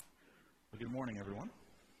Good morning, everyone.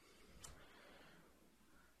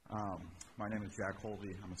 My name is Jack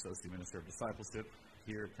Holvey. I'm Associate Minister of Discipleship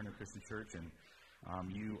here at Turner Christian Church, and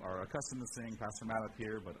you are accustomed to seeing Pastor Matt up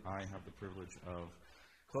here, but I have the privilege of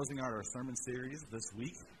closing out our sermon series this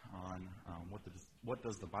week on what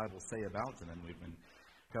does the Bible say about, and then we've been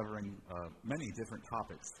covering many different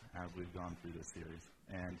topics as we've gone through this series.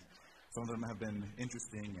 And some of them have been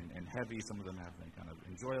interesting and heavy. Some of them have been kind of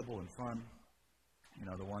enjoyable and fun. You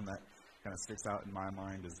know, the one that kind of sticks out in my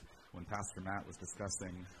mind is when Pastor Matt was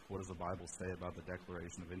discussing what does the Bible say about the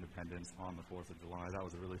Declaration of Independence on the 4th of July. That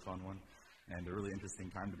was a really fun one and a really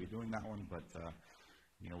interesting time to be doing that one. But,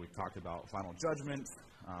 we talked about final judgment.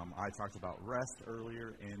 I talked about rest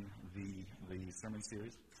earlier in the sermon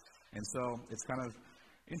series. And so it's kind of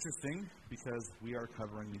interesting because we are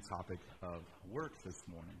covering the topic of work this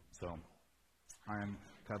morning. So I'm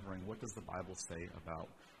covering what does the Bible say about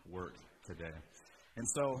work today. And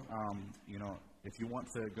so, if you want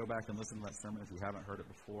to go back and listen to that sermon, if you haven't heard it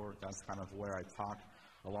before, that's kind of where I talk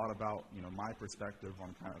a lot about, my perspective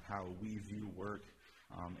on kind of how we view work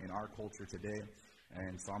in our culture today.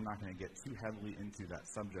 And so I'm not going to get too heavily into that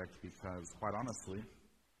subject because, quite honestly,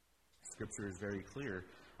 Scripture is very clear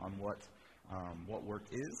on what work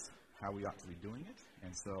is, how we ought to be doing it.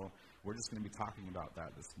 And so we're just going to be talking about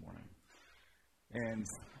that this morning. And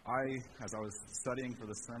as I was studying for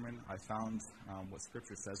the sermon, I found what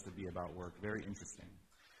Scripture says to be about work very interesting.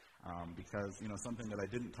 Because, something that I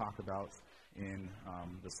didn't talk about in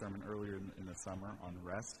the sermon earlier in the summer on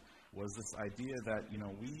rest was this idea that,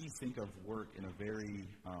 we think of work in a very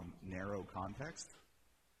narrow context.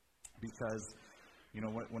 Because,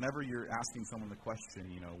 whenever you're asking someone the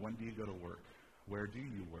question, when do you go to work? Where do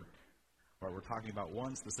you work? Right, we're talking about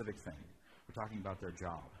one specific thing. We're talking about their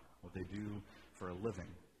job, what they do for a living.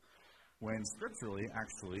 When scripturally,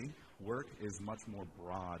 actually, work is much more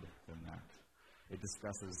broad than that. It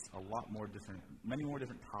discusses many more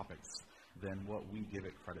different topics than what we give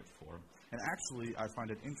it credit for. And actually, I find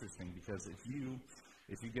it interesting because if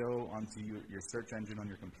you go onto your search engine on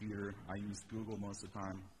your computer, I use Google most of the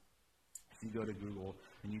time. If you go to Google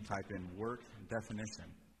and you type in work definition,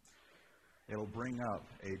 it'll bring up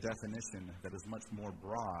a definition that is much more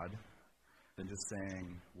broad than just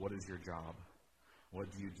saying, what is your job? What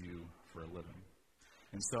do you do for a living?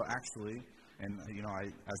 And so actually,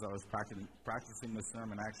 as I was practicing this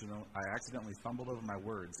sermon, I accidentally fumbled over my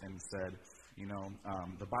words and said,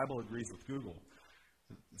 the Bible agrees with Google.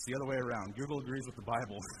 It's the other way around. Google agrees with the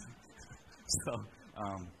Bible. So,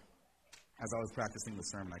 as I was practicing the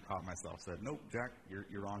sermon, I caught myself, said, nope, Jack,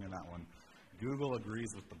 you're wrong in that one. Google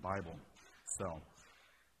agrees with the Bible. So,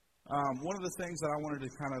 one of the things that I wanted to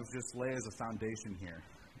kind of just lay as a foundation here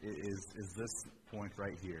is this point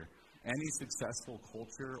right here. Any successful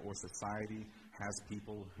culture or society has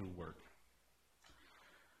people who work.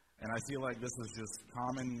 And I feel like this is just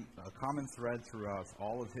a common thread throughout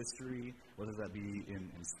all of history, whether that be in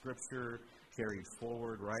Scripture, carried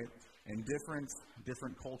forward, right? And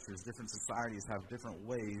different cultures, different societies have different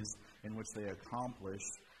ways in which they accomplish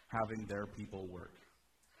having their people work.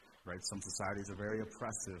 Right? Some societies are very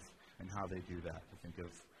oppressive in how they do that. I think of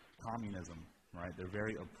communism, right? They're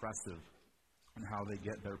very oppressive in how they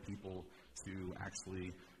get their people to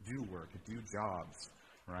actually do work, do jobs,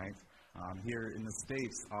 right? Here in the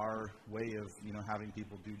States, our way of, having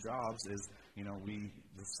people do jobs is, we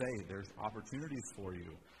just say there's opportunities for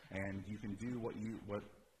you, and you can do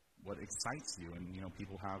what excites you, and,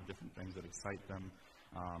 people have different things that excite them.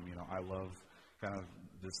 I love kind of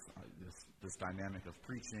this dynamic of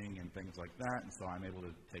preaching and things like that, and so I'm able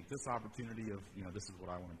to take this opportunity of, this is what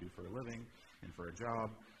I want to do for a living and for a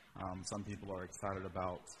job. Some people are excited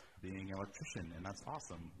about being an electrician, and that's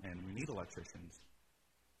awesome, and we need electricians.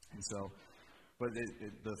 And so, but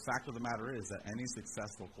the fact of the matter is that any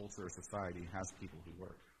successful culture or society has people who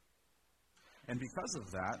work. And because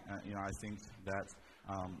of that, I think that,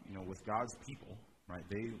 with God's people, right,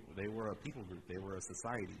 they were a people group, they were a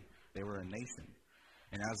society, they were a nation.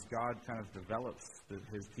 And as God kind of develops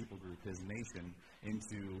his people group, his nation,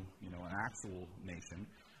 into, an actual nation,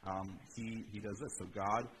 he does this. So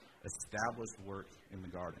God established work in the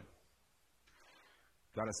garden.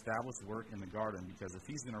 God established work in the garden because if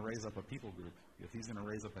he's going to raise up a people group, if he's going to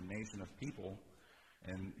raise up a nation of people,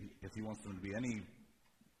 and if he wants them to be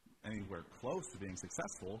anywhere close to being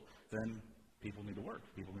successful, then people need to work.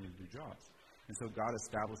 People need to do jobs. And so God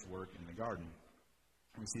established work in the garden.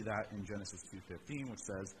 We see that in Genesis 2:15, which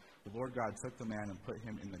says, the Lord God took the man and put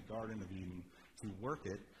him in the Garden of Eden to work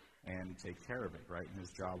it and take care of it, right? And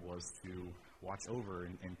his job was to watch over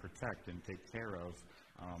and protect and take care of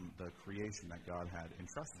the creation that God had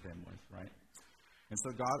entrusted him with, right? And so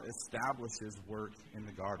God establishes work in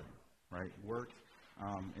the garden, right? Work,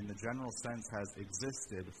 in the general sense, has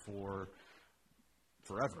existed for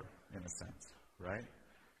forever, in a sense, right?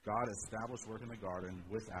 God established work in the garden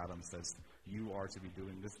with Adam, says, you are to be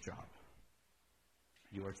doing this job.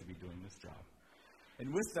 You are to be doing this job.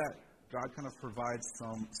 And with that, God kind of provides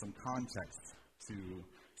some context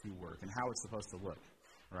to work and how it's supposed to look,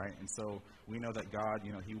 right? And so we know that God,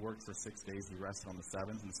 He worked for 6 days, He rested on the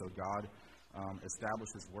seventh, and so God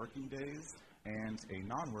establishes working days and a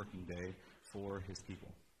non-working day for His people.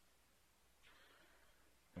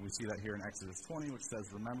 And we see that here in Exodus 20, which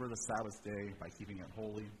says, remember the Sabbath day by keeping it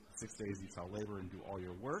holy. 6 days you shall labor and do all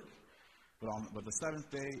your work. But the seventh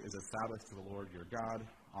day is a Sabbath to the Lord your God.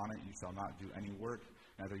 On it you shall not do any work,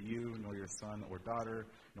 neither you, nor your son or daughter,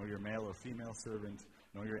 nor your male or female servant,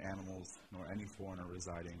 nor your animals, nor any foreigner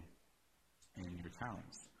residing in your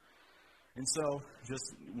towns. And so,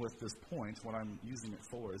 just with this point, what I'm using it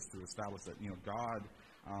for is to establish that,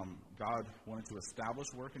 God wanted to establish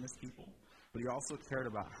work in His people, but He also cared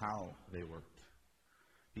about how they worked.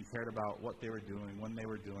 He cared about what they were doing, when they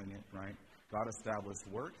were doing it, right? God established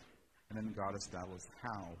work, and then God established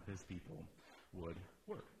how His people would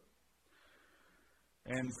work.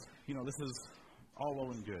 And, this is all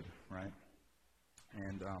well and good, right?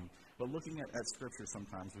 And but looking at Scripture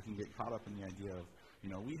sometimes, we can get caught up in the idea of,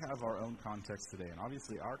 we have our own context today. And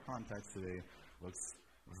obviously our context today looks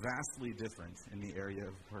vastly different in the area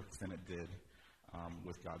of work than it did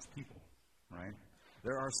with God's people, right?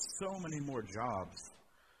 There are so many more jobs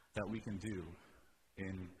that we can do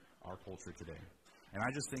in our culture today. And I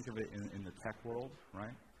just think of it in the tech world,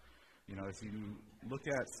 right? If you look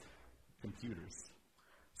at computers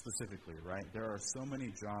specifically, right, there are so many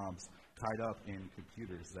jobs tied up in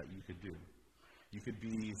computers that you could do. You could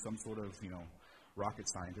be some sort of, rocket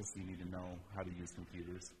scientist. You need to know how to use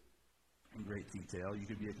computers in great detail. You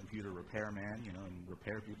could be a computer repairman, and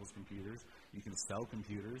repair people's computers. You can sell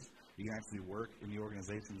computers. You can actually work in the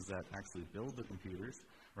organizations that actually build the computers,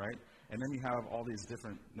 right? And then you have all these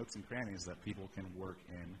different nooks and crannies that people can work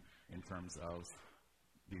in terms of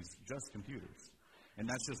these just computers. And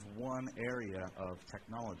that's just one area of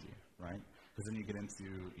technology, right? Because then you get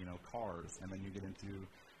into, cars, and then you get into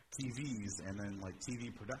TVs, and then like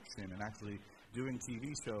TV production, and actually doing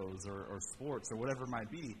TV shows or sports or whatever it might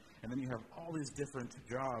be. And then you have all these different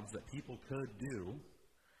jobs that people could do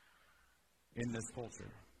in this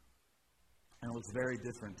culture. And it looks very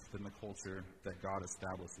different than the culture that God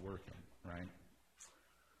established work in, right?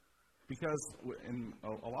 Because in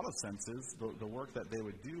a lot of senses, the work that they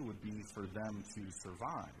would do would be for them to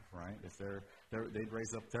survive, right? If they'd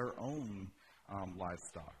raise up their own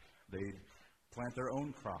livestock. They'd plant their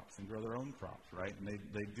own crops and grow their own crops, right? And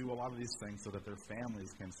they do a lot of these things so that their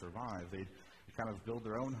families can survive. They'd kind of build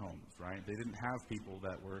their own homes, right? They didn't have people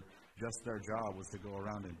that were just their job was to go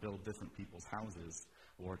around and build different people's houses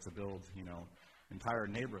or to build, entire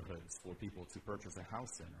neighborhoods for people to purchase a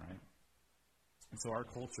house in, right? And so our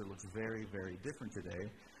culture looks very, very different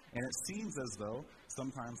today. And it seems as though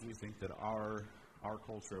sometimes we think that our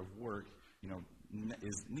culture of work,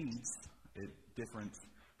 needs a different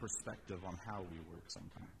perspective on how we work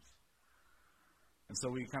sometimes. And so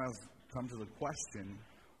we kind of come to the question,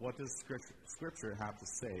 what does Scripture have to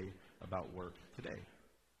say about work today?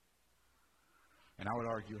 And I would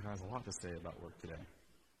argue it has a lot to say about work today.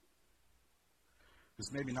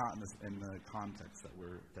 Just maybe not in the context that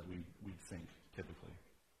we think typically.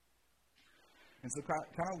 And so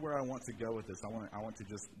kind of where I want to go with this, I want to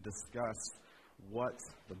just discuss what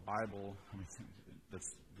the Bible,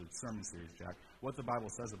 that's the sermon series, Jack, what the Bible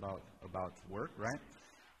says about work, right?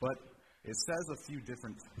 But it says a few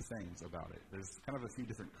different things about it. There's kind of a few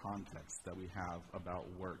different contexts that we have about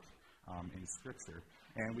work in Scripture.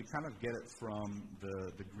 And we kind of get it from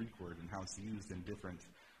the Greek word and how it's used in different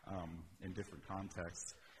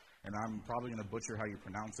contexts. And I'm probably going to butcher how you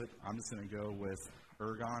pronounce it. I'm just going to go with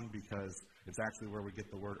ergon because it's actually where we get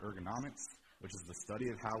the word ergonomics, which is the study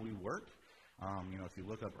of how we work. If you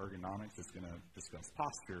look up ergonomics, it's going to discuss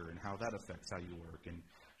posture and how that affects how you work and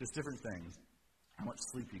just different things. How much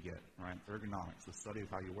sleep you get, right? Ergonomics, the study of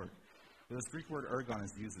how you work. But this Greek word ergon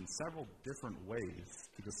is used in several different ways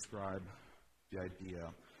to describe the idea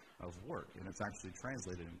of work. And it's actually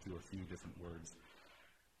translated into a few different words,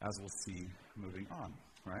 as we'll see moving on,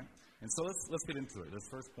 right? And so let's get into it. This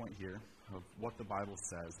first point here of what the Bible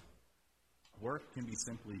says. Work can be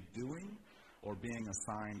simply doing or being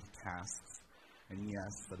assigned tasks. And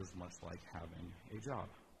yes, that is much like having a job.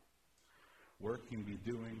 Work can be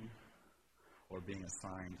doing or being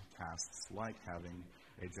assigned tasks like having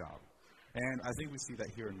a job. And I think we see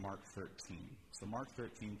that here in Mark 13. So Mark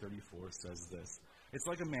 13:34 says this, It's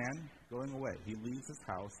like a man going away. He leaves his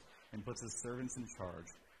house and puts his servants in charge,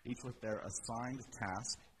 each with their assigned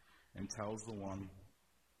task, and tells the one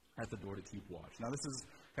at the door to keep watch. Now, this is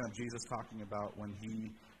kind of Jesus talking about when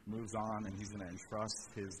he moves on and he's going to entrust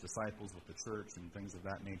his disciples with the church and things of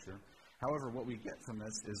that nature. However, what we get from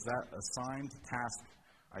this is that assigned task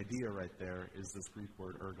idea right there is this Greek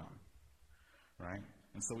word ergon, right?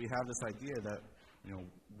 And so we have this idea that,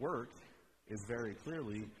 work is very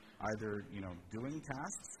clearly either, doing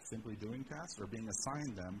tasks, simply doing tasks, or being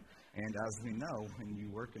assigned them. And as we know, when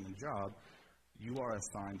you work in a job, you are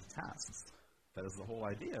assigned tasks. That is the whole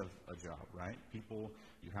idea of a job, right?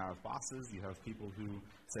 You have bosses, you have people who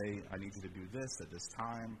say, I need you to do this at this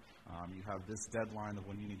time. You have this deadline of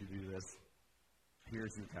when you need to do this.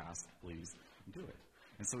 Here's your task, please do it.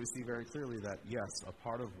 And so we see very clearly that, yes, a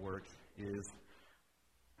part of work is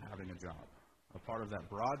having a job. A part of that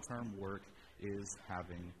broad term work is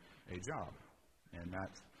having a job. And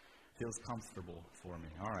that feels comfortable for me.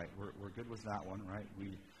 All right, we're good with that one, right?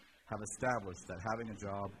 We have established that having a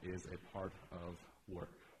job is a part of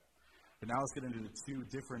work. But now let's get into the two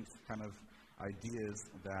different kind of ideas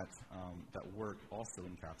that work also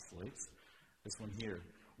encapsulates. This one here.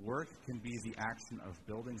 Work can be the action of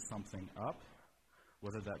building something up,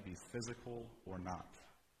 whether that be physical or not.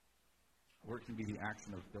 Work can be the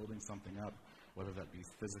action of building something up, whether that be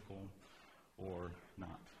physical or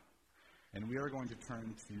not. And we are going to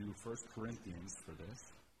turn to 1 Corinthians for this,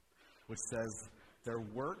 which says, their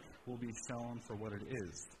work will be shown for what it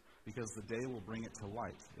is, because the day will bring it to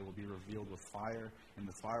light. It will be revealed with fire, and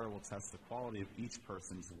the fire will test the quality of each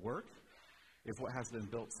person's work. If what has been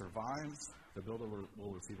built survives, the builder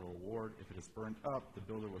will receive a reward. If it is burned up, the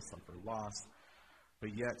builder will suffer loss,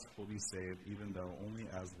 but yet will be saved, even though only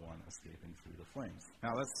as one escaping through the flames.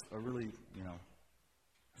 Now, that's a really,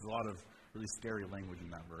 there's a lot of really scary language in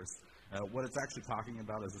that verse. What it's actually talking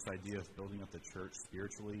about is this idea of building up the church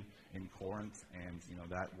spiritually in Corinth and,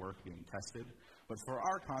 that work being tested. But for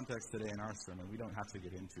our context today in our sermon, we don't have to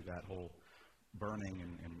get into that whole burning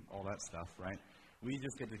and all that stuff, right? We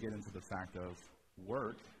just get to get into the fact of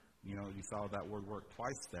work. You saw that word work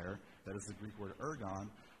twice there. That is the Greek word ergon.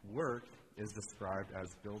 Work is described as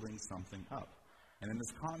building something up. And in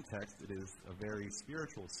this context, it is a very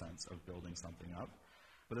spiritual sense of building something up.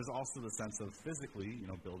 But there's also the sense of physically,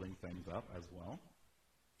 building things up as well.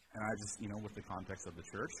 And I just, with the context of the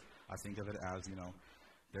church, I think of it as,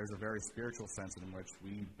 there's a very spiritual sense in which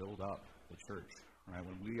we build up the church, right?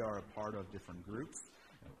 When we are a part of different groups,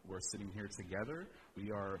 we're sitting here together,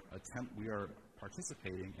 we are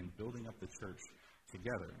participating in building up the church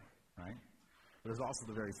together, right? But there's also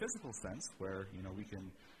the very physical sense where, we can,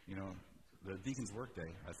 the Deacon's Workday,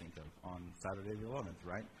 I think of, on Saturday the 11th,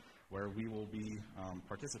 right? Where we will be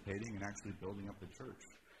participating and actually building up the church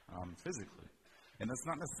physically. And that's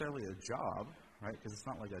not necessarily a job, right? Because it's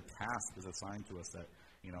not like a task is assigned to us that,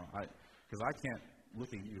 because I can't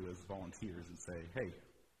look at you as volunteers and say, hey,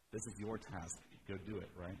 this is your task, go do it,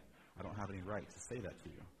 right? I don't have any right to say that to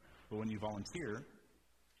you. But when you volunteer,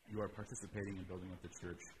 you are participating in building up the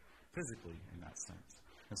church physically in that sense.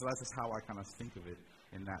 And so that's just how I kind of think of it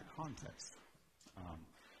in that context.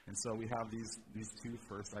 And so we have these two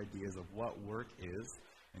first ideas of what work is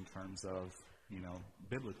in terms of,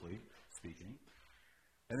 biblically speaking.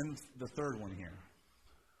 And then the third one here.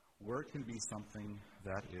 Work can be something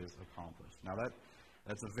that is accomplished. Now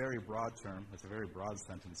that's a very broad term. That's a very broad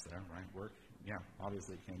sentence there, right? Work, yeah,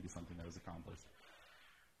 obviously it can be something that is accomplished.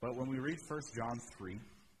 But when we read 1 John 3,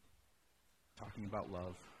 talking about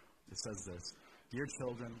love, it says this, Dear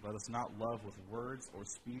children, let us not love with words or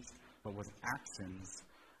speech, but with actions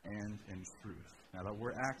and in truth. Now, that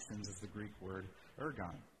word actions is the Greek word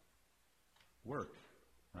ergon, work,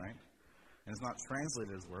 right? And it's not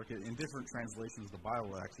translated as work. In different translations of the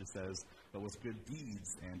Bible, it actually says, but with good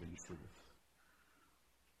deeds and in truth.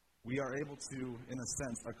 We are able to, in a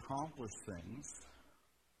sense, accomplish things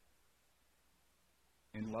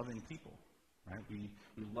in loving people, right? We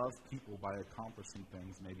love people by accomplishing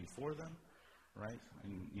things maybe for them, right?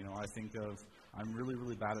 And, I think of, I'm really,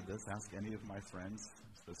 really bad at this. Ask any of my friends,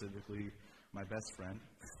 specifically my best friend.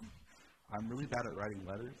 I'm really bad at writing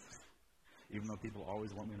letters, even though people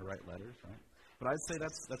always want me to write letters, right? But I'd say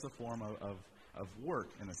that's a form of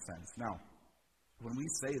work in a sense. Now, when we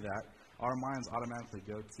say that, our minds automatically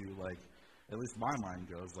go to, like, at least my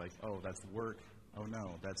mind goes like, oh, that's work. Oh,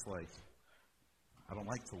 no, that's like, I don't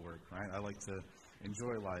like to work, right? I like to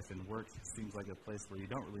enjoy life, and work seems like a place where you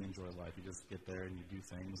don't really enjoy life. You just get there and you do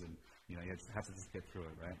things, and, you have to just get through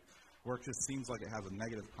it, right? Work just seems like it has a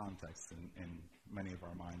negative context in many of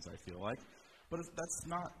our minds, I feel like. But that's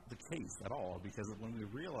not the case at all, because when we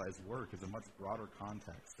realize work is a much broader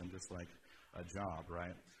context than just like a job,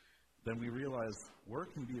 right? Then we realize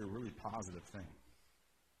work can be a really positive thing.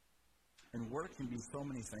 And work can be so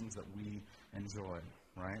many things that we enjoy,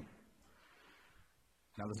 right?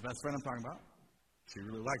 Now, this best friend I'm talking about, she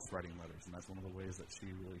really likes writing letters, and that's one of the ways that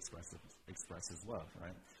she really expresses love,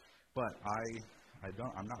 right? But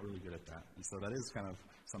I'm not really good at that. And so that is kind of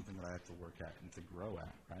something that I have to work at and to grow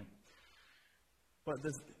at, right? But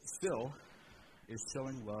this still is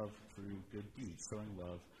showing love through good deeds. Showing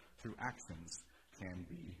love through actions can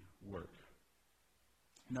be work.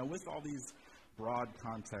 Now, with all these broad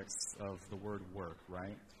contexts of the word work,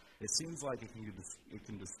 right, it seems like it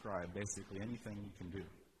can describe basically anything we can do.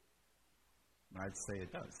 And I'd say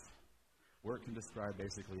it does. Work can describe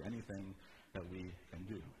basically anything that we can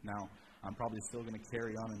do. Now, I'm probably still going to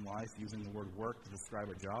carry on in life using the word work to describe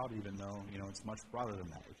a job, even though, it's much broader than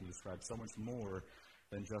that. It can describe so much more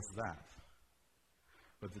than just that.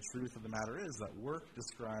 But the truth of the matter is that work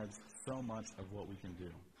describes so much of what we can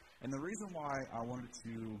do. And the reason why I wanted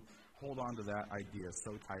to hold on to that idea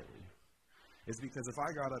so tightly is because if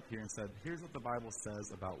I got up here and said, here's what the Bible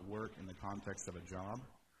says about work in the context of a job,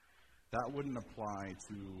 that wouldn't apply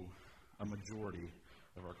to a majority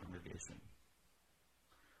of our congregation.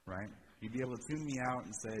 Right? You'd be able to tune me out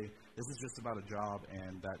and say, this is just about a job,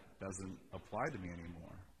 and that doesn't apply to me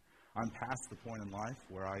anymore. I'm past the point in life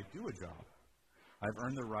where I do a job. I've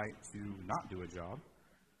earned the right to not do a job,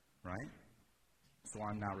 right? So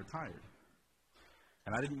I'm now retired.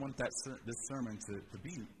 And I didn't want this sermon to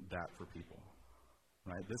be that for people,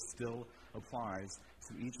 right? This still applies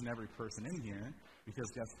to each and every person in here, because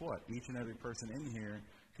guess what? Each and every person in here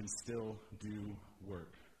can still do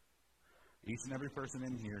work. Each and every person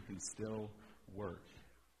in here can still work.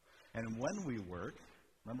 And when we work,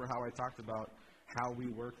 remember how I talked about how we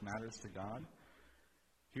work matters to God?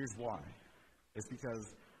 Here's why. It's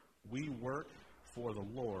because we work for the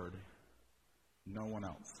Lord, no one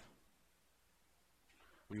else.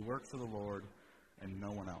 We work for the Lord and no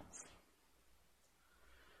one else.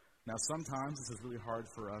 Now, sometimes this is really hard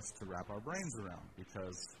for us to wrap our brains around,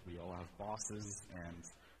 because we all have bosses, and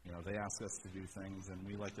they ask us to do things, and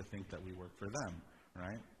we like to think that we work for them,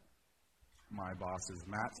 right? My boss is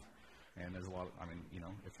Matt, and there's a lot of,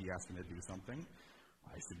 if he asks me to do something,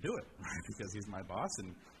 I should do it, right? Because he's my boss,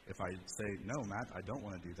 and if I say, no, Matt, I don't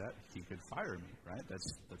want to do that, he could fire me, right?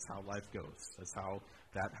 That's how life goes. That's how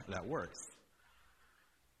that works.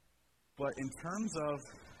 But in terms of,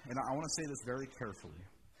 and I want to say this very carefully,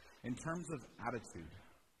 in terms of attitude,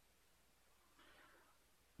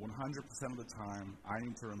 100% of the time, I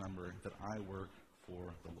need to remember that I work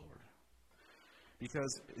for the Lord.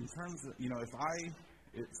 Because in terms of,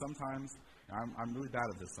 sometimes, I'm really bad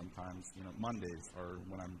at this sometimes. Mondays are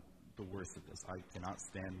when I'm the worst at this. I cannot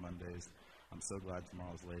stand Mondays. I'm so glad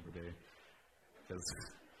tomorrow's Labor Day. Because,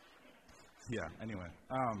 anyway.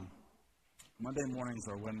 Monday mornings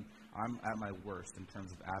are when I'm at my worst in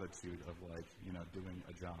terms of attitude of, doing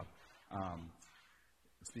a job.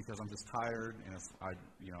 It's because I'm just tired, and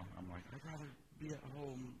I'm like, I'd rather be at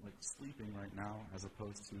home, sleeping right now, as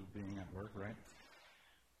opposed to being at work, right?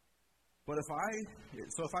 But if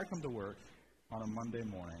I come to work on a Monday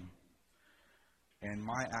morning, and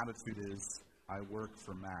my attitude is, I work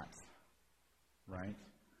for Matt, right?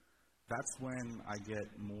 That's when I get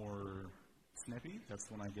more snippy. That's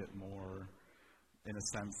when I get more, in a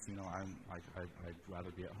sense, I'd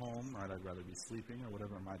rather be at home, right? I'd rather be sleeping, or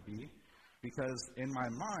whatever it might be. Because in my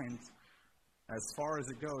mind, as far as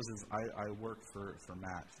it goes, is I work for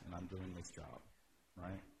Matt, and I'm doing this job,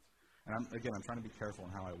 right? And I'm trying to be careful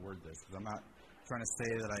in how I word this, because I'm not trying to say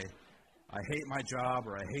that I hate my job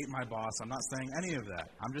or I hate my boss. I'm not saying any of that.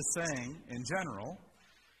 I'm just saying, in general,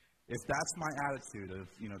 if that's my attitude of,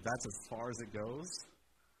 that's as far as it goes,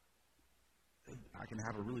 I can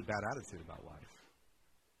have a really bad attitude about life.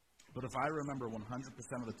 But if I remember 100%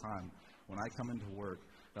 of the time when I come into work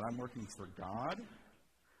that I'm working for God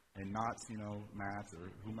and not, Matt or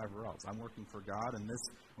whomever else. I'm working for God,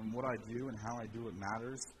 and what I do and how I do it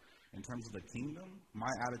matters in terms of the kingdom, my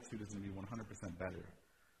attitude is going to be 100% better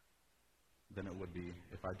than it would be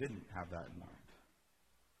if I didn't have that in mind.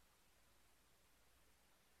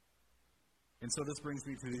 And so this brings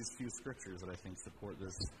me to these few scriptures that I think support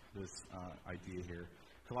this idea here.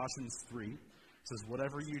 Colossians 3 says,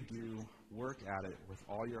 whatever you do, work at it with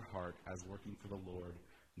all your heart as working for the Lord,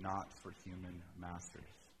 not for human masters.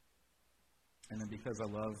 And then because I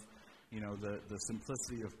love, the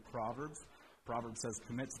simplicity of Proverbs says,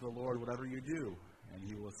 commit to the Lord whatever you do, and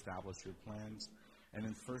he will establish your plans. And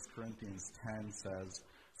in 1 Corinthians 10 says,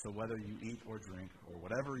 so whether you eat or drink or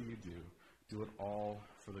whatever you do, Do it all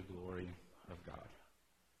for the glory of God.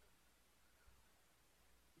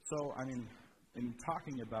 So, in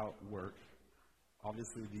talking about work,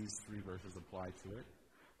 obviously these three verses apply to it,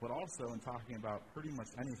 but also in talking about pretty much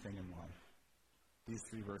anything in life, these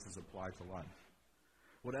three verses apply to life.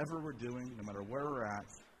 Whatever we're doing, no matter where we're at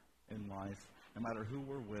in life, no matter who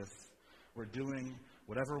we're with, we're doing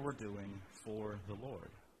whatever we're doing for the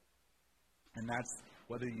Lord. And that's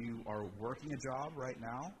whether you are working a job right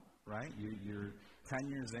now, right? You're 10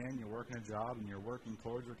 years in, you're working a job, and you're working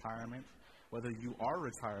towards retirement. Whether you are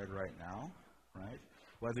retired right now, right?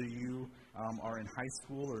 Whether you are in high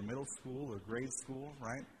school or middle school or grade school,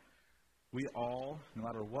 right? We all, no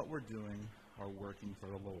matter what we're doing, are working for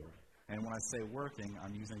the Lord. And when I say working,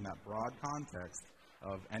 I'm using that broad context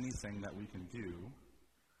of anything that we can do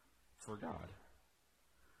for God.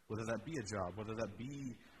 Whether that be a job, whether that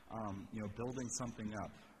be building something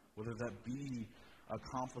up, whether that be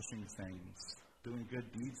accomplishing things, doing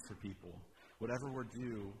good deeds for people, whatever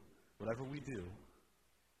we do,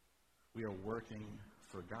 we are working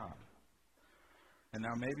for God. And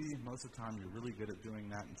now maybe most of the time you're really good at doing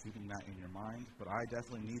that and keeping that in your mind, but I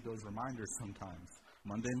definitely need those reminders sometimes.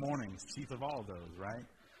 Monday mornings, chief of all of those, right?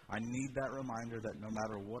 I need that reminder that no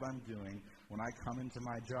matter what I'm doing, when I come into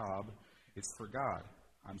my job, it's for God.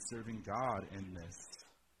 I'm serving God in this.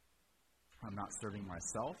 I'm not serving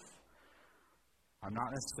myself. I'm not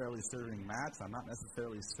necessarily serving Matt. I'm not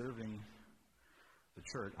necessarily serving the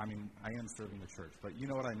church. I am serving the church, but you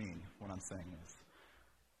know what I mean when I'm saying this.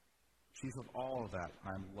 Chief of all of that,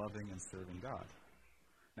 I'm loving and serving God.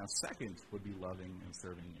 Now, second would be loving and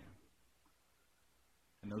serving you.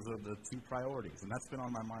 And those are the two priorities. And that's been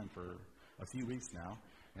on my mind for a few weeks now,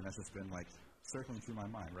 and that's just been circling through my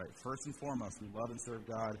mind, right? First and foremost, we love and serve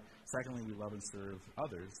God. Secondly, we love and serve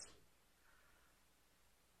others.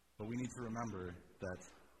 But we need to remember that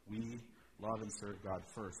we love and serve God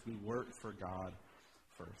first. We work for God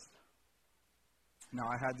first. Now,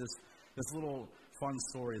 I had this little fun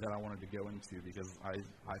story that I wanted to go into because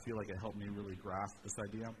I feel like it helped me really grasp this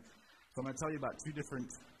idea. So I'm going to tell you about two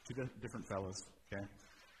different fellows, okay?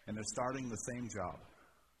 And they're starting the same job.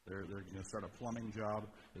 They're going to start a plumbing job.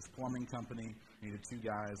 This plumbing company needed two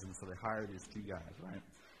guys, and so they hired these two guys, right?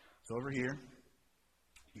 So over here,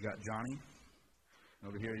 you got Johnny, and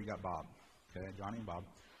over here you got Bob, okay? Johnny and Bob.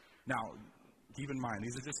 Now, keep in mind,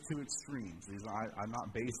 these are just two extremes. I'm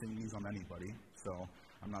not basing these on anybody, so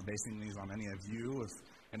I'm not basing these on any of you. If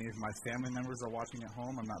any of my family members are watching at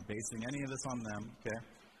home, I'm not basing any of this on them, okay?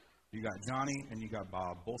 You got Johnny and you got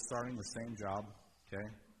Bob, both starting the same job, okay,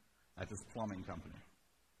 at this plumbing company.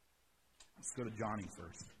 Let's go to Johnny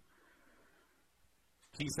first.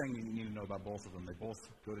 Key thing you need to know about both of them, they both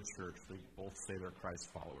go to church. They both say they're Christ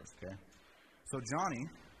followers, okay? So Johnny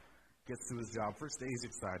gets to his job. First day he's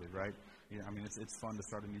excited, right? Yeah, it's fun to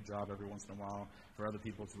start a new job every once in a while. For other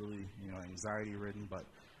people, it's really, anxiety-ridden. But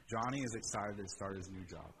Johnny is excited to start his new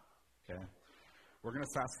job, okay? We're going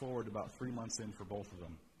to fast forward about 3 months in for both of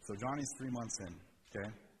them. So Johnny's 3 months in, okay?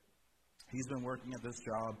 He's been working at this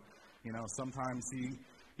job. Sometimes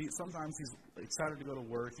sometimes he's excited to go to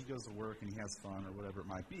work. He goes to work and he has fun or whatever it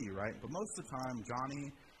might be, right? But most of the time, Johnny,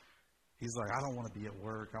 he's like, I don't want to be at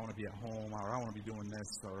work. I want to be at home, or I want to be doing this,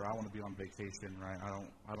 or I want to be on vacation, right?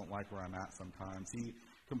 I don't like where I'm at sometimes. He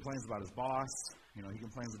complains about his boss. He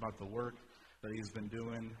complains about the work that he's been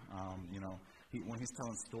doing. When he's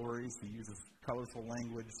telling stories, he uses colorful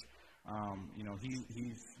language. He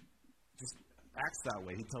just acts that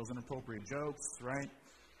way. He tells inappropriate jokes, right?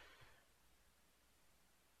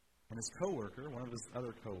 And his coworker, one of his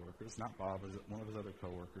other coworkers, not Bob, but one of his other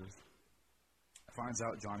coworkers, finds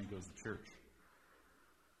out Johnny goes to church.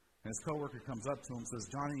 And his coworker comes up to him and says,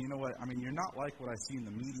 Johnny, you know what? You're not like what I see in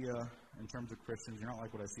the media in terms of Christians. You're not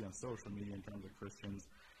like what I see on social media in terms of Christians.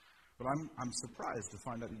 But I'm surprised to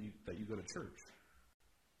find out that you go to church.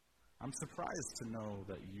 I'm surprised to know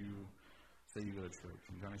that you say you go to church.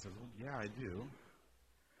 And Johnny says, well, yeah, I do.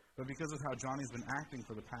 But because of how Johnny's been acting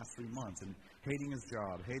for the past 3 months and hating his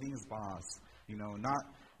job, hating his boss,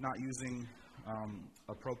 not using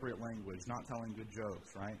appropriate language, not telling good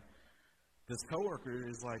jokes, right? This coworker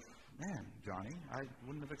is like, man, Johnny, I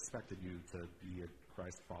wouldn't have expected you to be a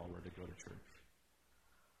Christ follower to go to church.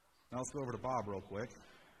 Now let's go over to Bob real quick.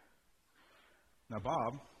 Now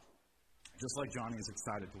Bob, just like Johnny, is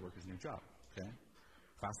excited to work his new job, okay?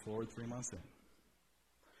 Fast forward 3 months in.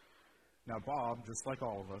 Now Bob, just like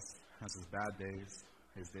all of us, has his bad days,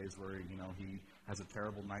 his days where, he has a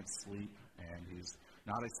terrible night's sleep and he's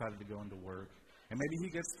not excited to go into work. And maybe he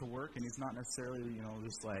gets to work and he's not necessarily,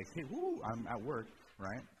 just like, hey, woo, I'm at work,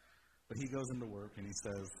 right? But he goes into work and he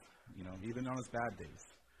says, even on his bad days,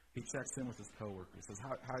 He checks in with his coworker. He says,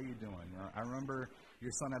 how are you doing? I remember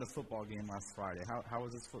your son had a football game last Friday. How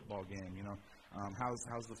was his football game?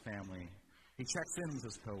 How's the family? He checks in with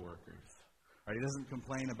his coworkers. Right? He doesn't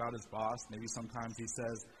complain about his boss. Maybe sometimes he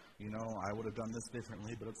says, I would have done this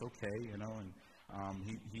differently, but it's okay, And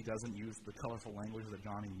he doesn't use the colorful language that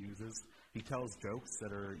Johnny uses. He tells jokes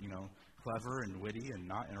that are, clever and witty and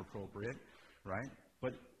not inappropriate, right?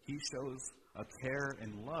 But he shows a care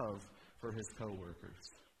and love for his coworkers.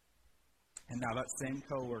 And now that same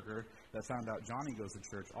coworker that found out Johnny goes to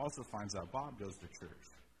church also finds out Bob goes to church.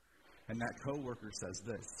 And that coworker says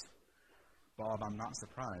this, Bob, I'm not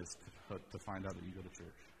surprised to find out that you go to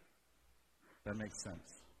church. That makes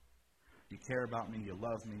sense. You care about me, you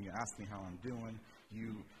love me, you ask me how I'm doing,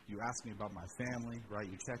 you ask me about my family, right?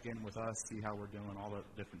 You check in with us, see how we're doing, all that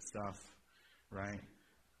different stuff, right?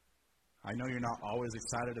 I know you're not always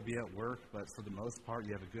excited to be at work, but for the most part,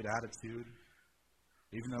 you have a good attitude.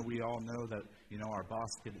 Even though we all know that, our boss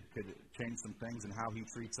could change some things in how he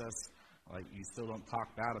treats us, like you still don't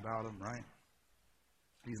talk bad about him, right?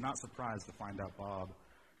 He's not surprised to find out Bob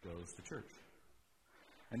goes to church.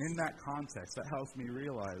 And in that context, that helps me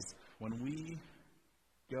realize when we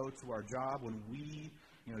go to our job, when we,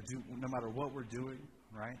 do, no matter what we're doing,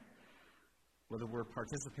 right? Whether we're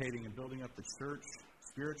participating in building up the church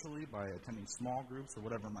spiritually by attending small groups or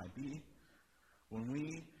whatever it might be, when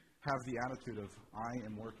we have the attitude of, I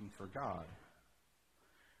am working for God,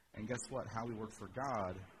 and guess what? How we work for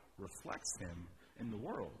God reflects Him in the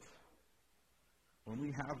world. When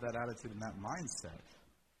we have that attitude and that mindset,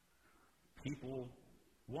 people,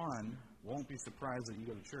 one, won't be surprised that you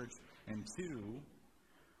go to church, and two,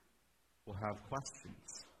 will have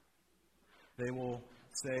questions. They will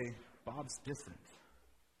say, Bob's different.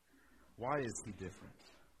 Why is he different?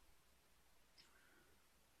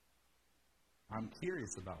 I'm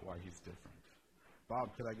curious about why he's different.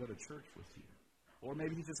 Bob, could I go to church with you? Or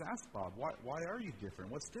maybe he just asks Bob, why are you different?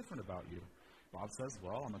 What's different about you? Bob says,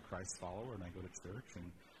 well, I'm a Christ follower and I go to church, and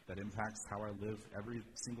that impacts how I live every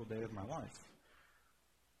single day of my life.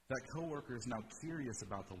 That coworker is now curious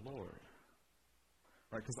about the Lord.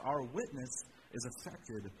 Right? Because our witness is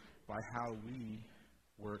affected by how we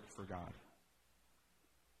work for God.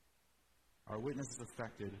 Our witness is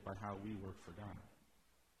affected by how we work for God.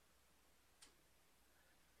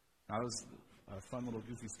 Now, that was a fun little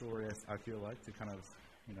goofy story, I feel like, to kind of,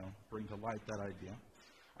 bring to light that idea.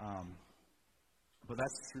 But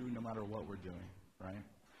that's true no matter what we're doing, right?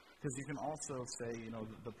 Because you can also say,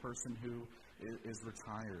 the person who is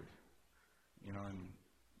retired, and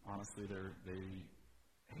honestly, they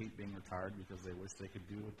hate being retired because they wish they could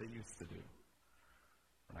do what they used to do,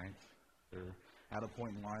 right? They're at a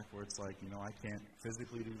point in life where it's like, I can't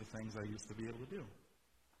physically do the things I used to be able to do.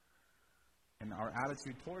 And our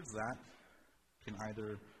attitude towards that can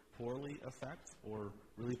either poorly affect or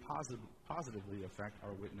really positively affect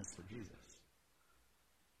our witness for Jesus.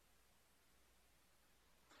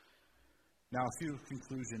 Now, a few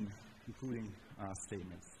concluding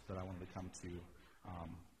statements that I wanted to come to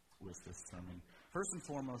with this sermon. First and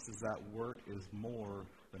foremost is that work is more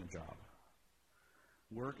than a job.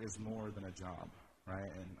 Work is more than a job,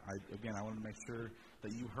 right? And I want to make sure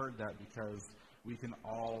that you heard that, because we can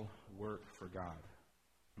all work for God.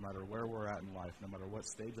 No matter where we're at in life, no matter what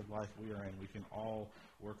stage of life we are in, we can all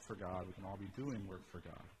work for God. We can all be doing work for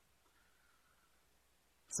God.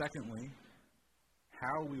 Secondly,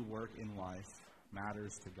 how we work in life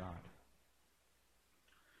matters to God.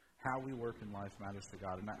 How we work in life matters to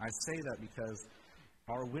God. And I say that because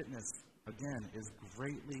our witness, again, is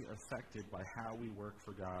greatly affected by how we work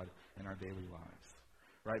for God in our daily lives.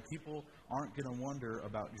 Right? People aren't going to wonder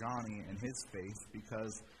about Johnny and his faith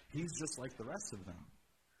because he's just like the rest of them.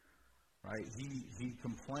 Right? He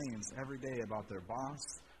complains every day about their boss.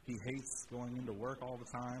 He hates going into work all the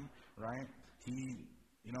time. Right? He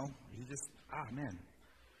just, man.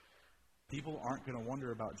 People aren't going to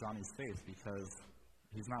wonder about Johnny's faith because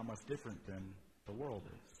he's not much different than the world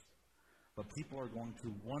is. But people are going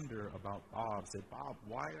to wonder about Bob. Say, Bob,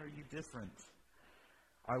 why are you different?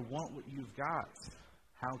 I want what you've got.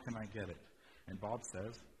 How can I get it? And Bob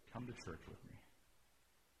says, come to church with me.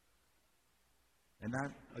 And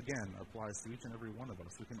that, again, applies to each and every one of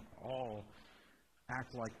us. We can all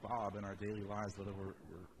act like Bob in our daily lives, whether we're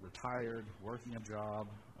retired, working a job,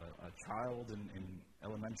 a child in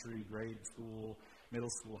elementary, grade school, middle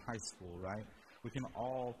school, high school, right? We can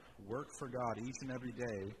all work for God each and every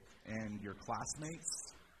day, and your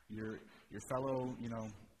classmates, your fellow,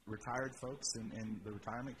 retired folks in the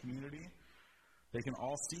retirement community, they can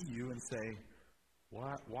all see you and say,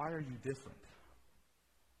 why are you different?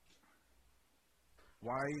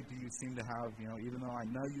 Why do you seem to have, even though I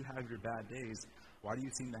know you have your bad days, why do you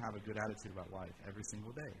seem to have a good attitude about life every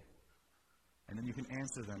single day? And then you can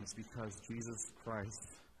answer them, it's because Jesus Christ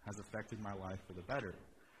has affected my life for the better.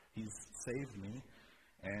 He's saved me,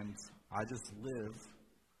 and I just live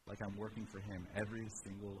like I'm working for Him every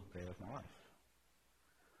single day of my life.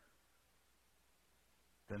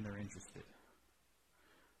 Then they're interested.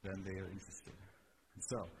 Then they are interested. And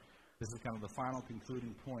so, this is kind of the final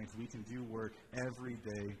concluding point. We can do work every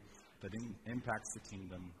day that impacts the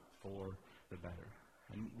kingdom for the better.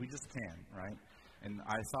 And we just can, right? And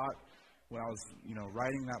I thought when I was,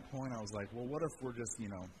 writing that point, I was like, well, what if we're just,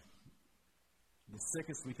 the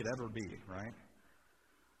sickest we could ever be, right?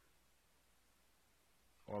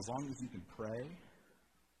 Well, as long as you can pray,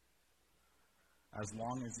 as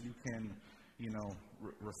long as you can,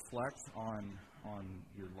 reflect on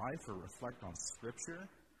your life or reflect on Scripture,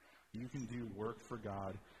 you can do work for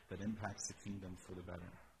God that impacts the kingdom for the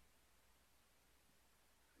better.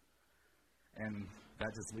 And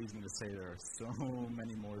that just leads me to say there are so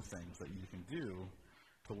many more things that you can do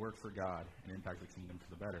to work for God and impact the kingdom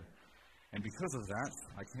for the better. And because of that,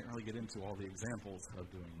 I can't really get into all the examples of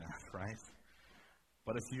doing that, right?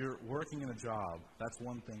 But if you're working in a job, that's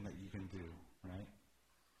one thing that you can do, right?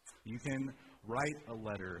 You can write a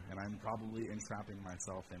letter, and I'm probably entrapping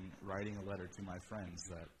myself in writing a letter to my friends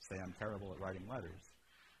that say I'm terrible at writing letters,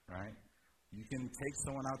 right? You can take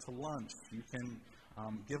someone out to lunch. You can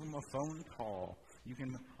give them a phone call. You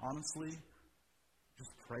can honestly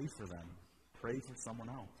just pray for them. Pray for someone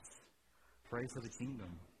else. Pray for the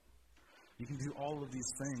kingdom. You can do all of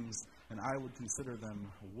these things, and I would consider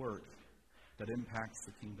them work that impacts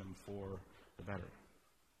the kingdom for the better.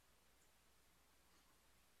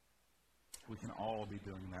 We can all be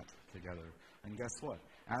doing that together. And guess what?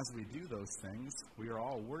 As we do those things, we are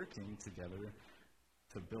all working together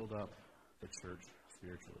to build up the church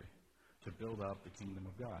spiritually, to build up the kingdom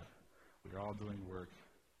of God. We are all doing work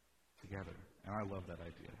together. And I love that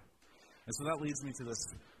idea. And so that leads me to this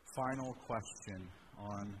final question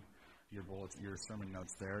on your sermon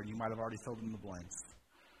notes there. And you might have already filled in the blanks.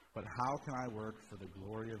 But how can I work for the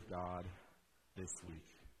glory of God this week?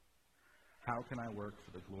 How can I work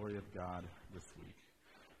for the glory of God this week?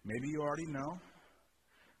 Maybe you already know.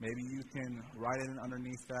 Maybe you can write it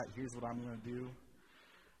underneath that, here's what I'm going to do.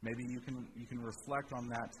 Maybe you can reflect on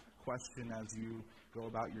that question as you go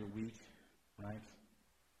about your week, right?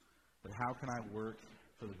 But how can I work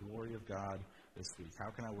for the glory of God this week? How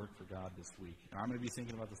can I work for God this week? And I'm going to be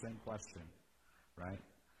thinking about the same question, right?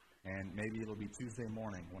 And maybe it'll be Tuesday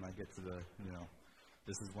morning when I get to the,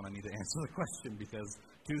 this is when I need to answer the question because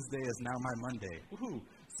Tuesday is now my Monday. Woohoo!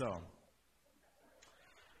 So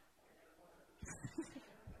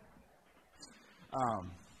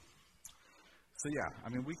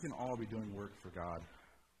we can all be doing work for God.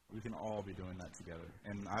 We can all be doing that together.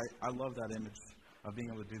 And I love that image of being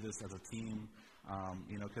able to do this as a team,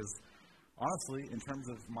 because honestly, in terms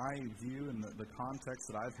of my view and the context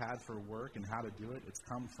that I've had for work and how to do it, it's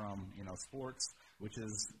come from, sports, which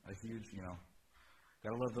is a huge,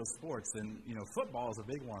 gotta love those sports. And, football is a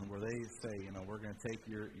big one where they say, we're going to take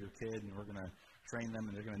your kid and we're going to train them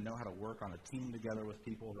and they're going to know how to work on a team together with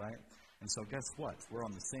people, right? And so guess what? We're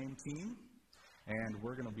on the same team and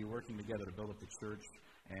we're going to be working together to build up the church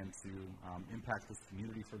and to impact this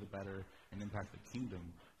community for the better and impact the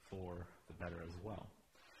kingdom for the better as well.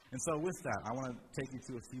 And so with that, I want to take you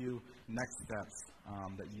to a few next steps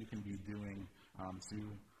that you can be doing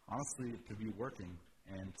to be working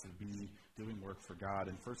and to be doing work for God.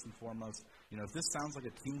 And first and foremost, if this sounds like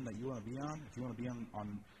a team that you want to be on, if you want to be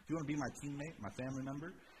if you want to be my teammate, my family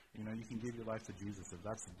member, you can give your life to Jesus. If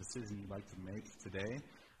that's a decision you'd like to make today,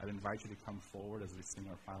 I'd invite you to come forward as we sing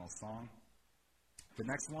our final song. The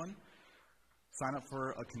next one, sign up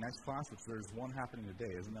for a Connect class, which there's one happening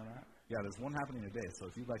today, isn't that right? Yeah, there's one happening today. So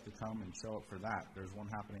if you'd like to come and show up for that, there's one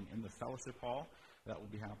happening in the fellowship hall that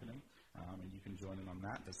will be happening. And you can join in on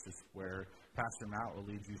that. That's just where Pastor Matt will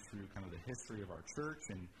lead you through kind of the history of our church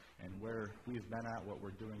and where we've been at, what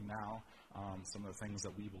we're doing now, some of the things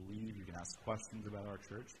that we believe. You can ask questions about our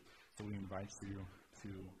church. So we invite you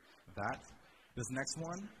to that. This next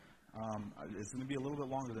one is going to be a little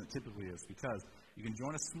bit longer than it typically is because you can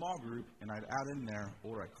join a small group, and I'd add in there,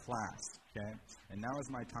 or a class, okay? And now is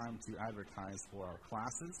my time to advertise for our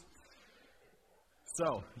classes.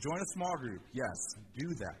 So, join a small group. Yes, do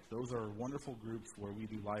that. Those are wonderful groups where we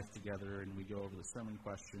do life together and we go over the sermon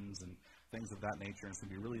questions and things of that nature. And it's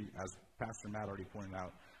going to be really, as Pastor Matt already pointed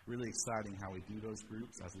out, really exciting how we do those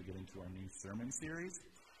groups as we get into our new sermon series.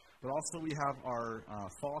 But also we have our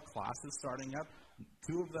fall classes starting up,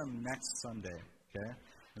 2 of them next Sunday, okay?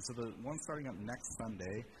 And so the one starting up next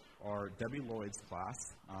Sunday are Debbie Lloyd's class,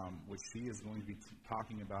 which she is going to be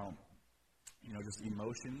talking about, just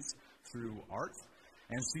emotions through art.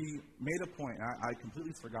 And she made a point, and I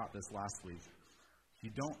completely forgot this last week. You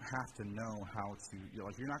don't have to know how to,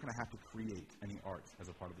 you're not going to have to create any art as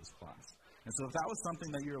a part of this class. And so if that was something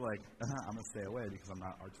that you're like, I'm going to stay away because I'm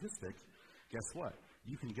not artistic, guess what?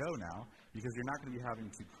 You can go now because you're not going to be having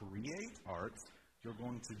to create art. You're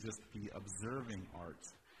going to just be observing art,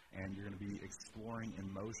 and you're going to be exploring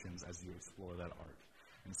emotions as you explore that art.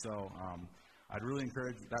 And so I'd really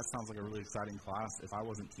encourage, that sounds like a really exciting class. If I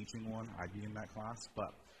wasn't teaching one, I'd be in that class. But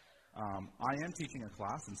I am teaching a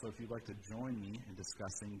class, and so if you'd like to join me in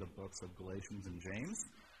discussing the books of Galatians and James,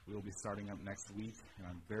 we will be starting up next week, and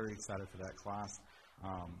I'm very excited for that class.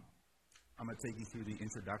 I'm going to take you through the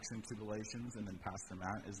introduction to Galatians, and then Pastor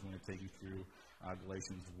Matt is going to take you through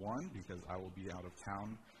Galatians 1, because I will be out of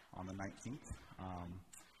town on the 19th.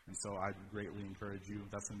 And so I'd greatly encourage you.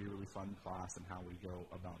 That's going to be a really fun class and how we go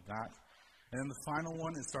about that. And then the final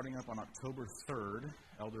one is starting up on October 3rd.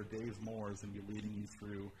 Elder Dave Moore is going to be leading you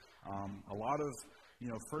through a lot of,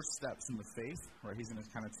 first steps in the faith, right? He's going to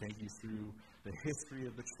kind of take you through the history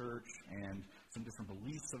of the church and some different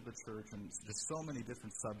beliefs of the church and just so many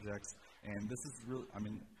different subjects. And this is really,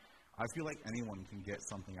 I feel like anyone can get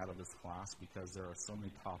something out of this class because there are so many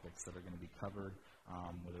topics that are going to be covered,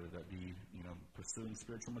 whether that be, pursuing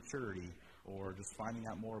spiritual maturity or just finding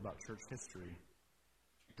out more about church history.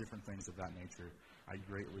 Different things of that nature. I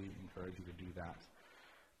greatly encourage you to do that.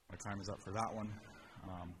 My time is up for that one.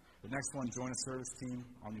 The next one, join a service team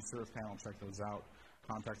on the serve panel. Check those out.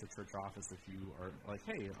 Contact the church office if you are like,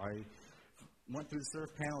 hey, I went through the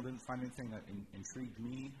serve panel, didn't find anything that intrigued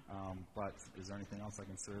me, but is there anything else I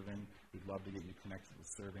can serve in? We'd love to get you connected with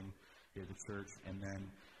serving here at the church. And then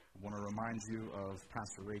I want to remind you of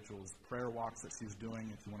Pastor Rachel's prayer walks that she's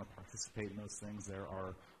doing. If you want to participate in those things, there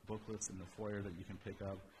are booklets in the foyer that you can pick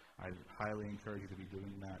up. I highly encourage you to be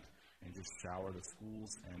doing that and just shower the schools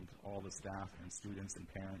and all the staff and students and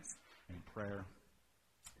parents in prayer.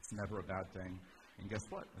 It's never a bad thing. And guess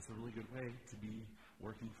what? It's a really good way to be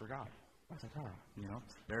working for God.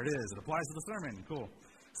 There it is. It applies to the sermon. Cool.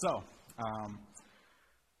 So,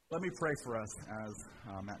 let me pray for us as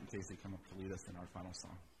Matt and Casey come up to lead us in our final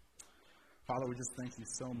song. Father, we just thank you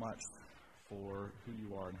so much for who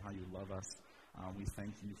you are and how you love us. We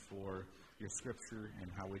thank you for your scripture and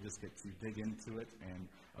how we just get to dig into it and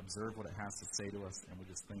observe what it has to say to us. And we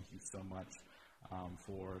just thank you so much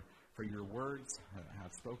for your words that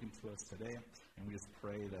have spoken to us today. And we just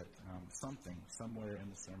pray that something, somewhere in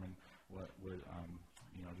the sermon would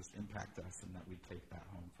just impact us and that we take that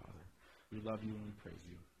home, Father. We love you and we praise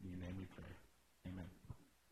you. In your name we pray. Amen.